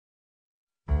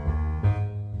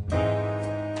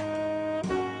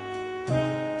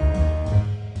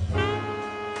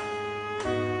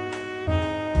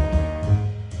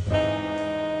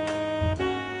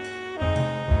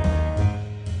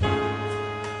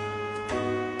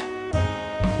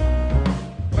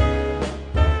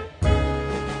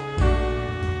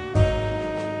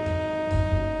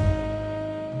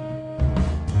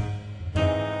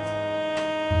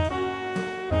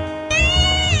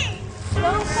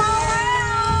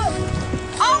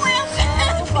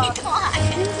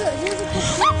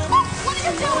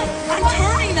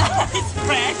It's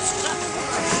Brett.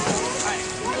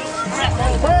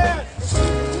 Brett!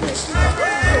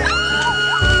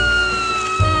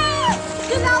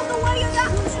 Get out the way, you're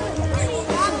not.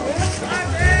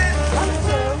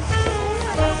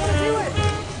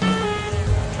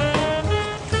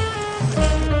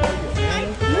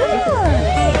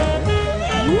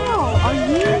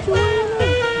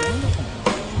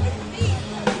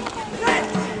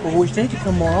 Well, we need to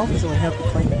come more often so we have to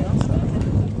clean the house up.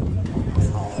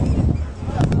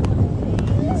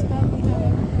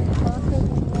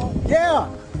 Yeah!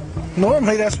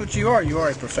 Normally that's what you are. You are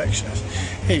a perfectionist.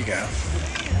 Here you go.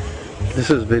 This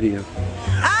is video.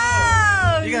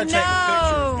 Oh, You gotta take a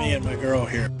picture of me and my girl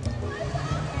here.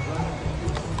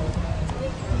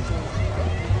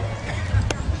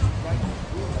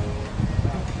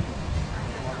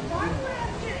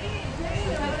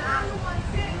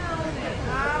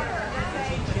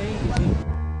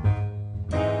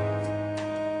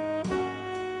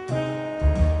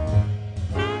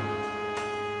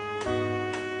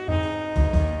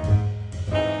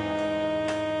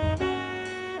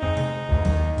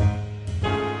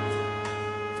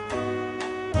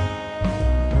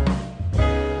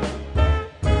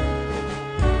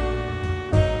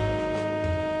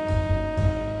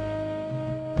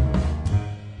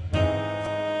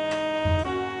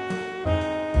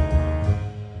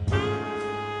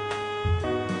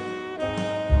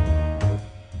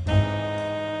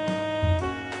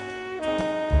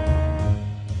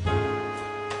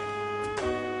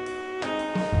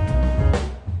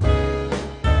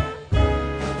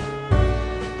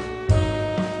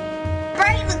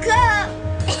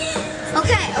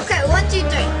 Okay, 1, 2, 3.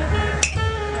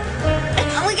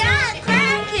 Oh my God,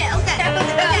 crack it. Okay,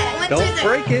 1, 2, 3. Don't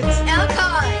break it. Okay.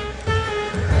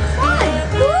 Fun,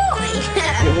 boy.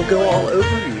 It will go all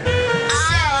over you.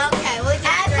 Oh, okay. Well,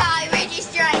 okay, Reggie,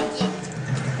 strike it.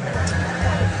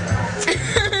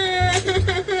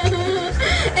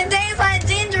 It tastes like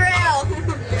ginger ale.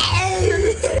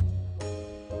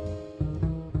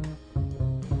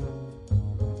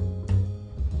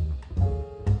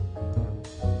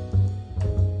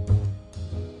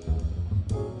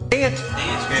 Dance.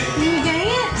 You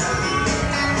dance?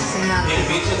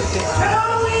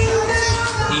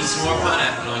 Eat some more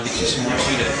pineapple and get you some more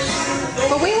Cheetos.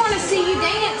 But we want to see you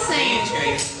dancing. Dance,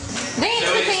 Grady. Dance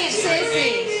with Aunt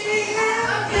Sissy.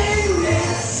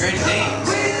 Grady, dance.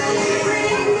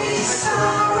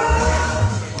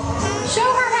 Show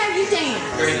her how you dance.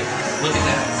 Grady, look at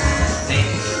that.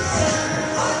 Dance.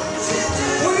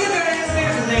 We're gonna ask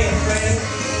them to dance, man.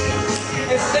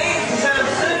 It's dancing time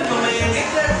soon, my man. Get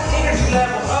that energy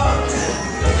level up.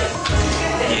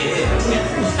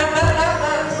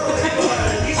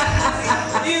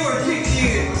 You were too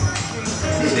cute.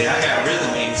 See, I got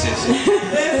rhythm in, sissy.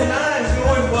 Listen, I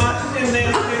enjoyed watching them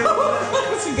dance too.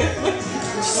 That's a good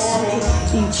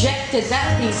one. Injected that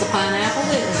piece of pineapple,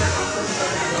 didn't you?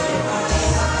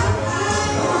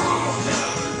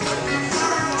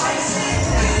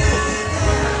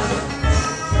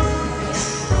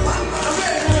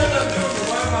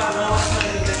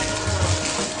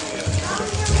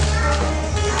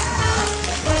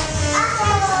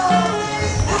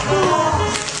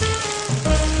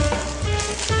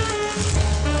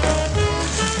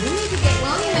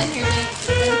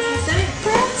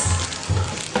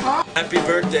 Happy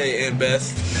birthday, Aunt Beth.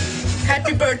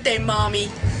 Happy birthday, Mommy.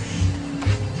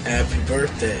 Happy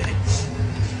birthday.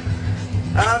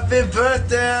 Happy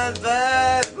birthday, Aunt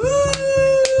Beth.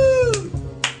 Woo!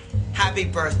 Happy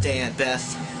birthday, Aunt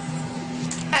Beth.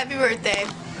 Happy birthday.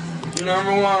 You're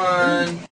 #1.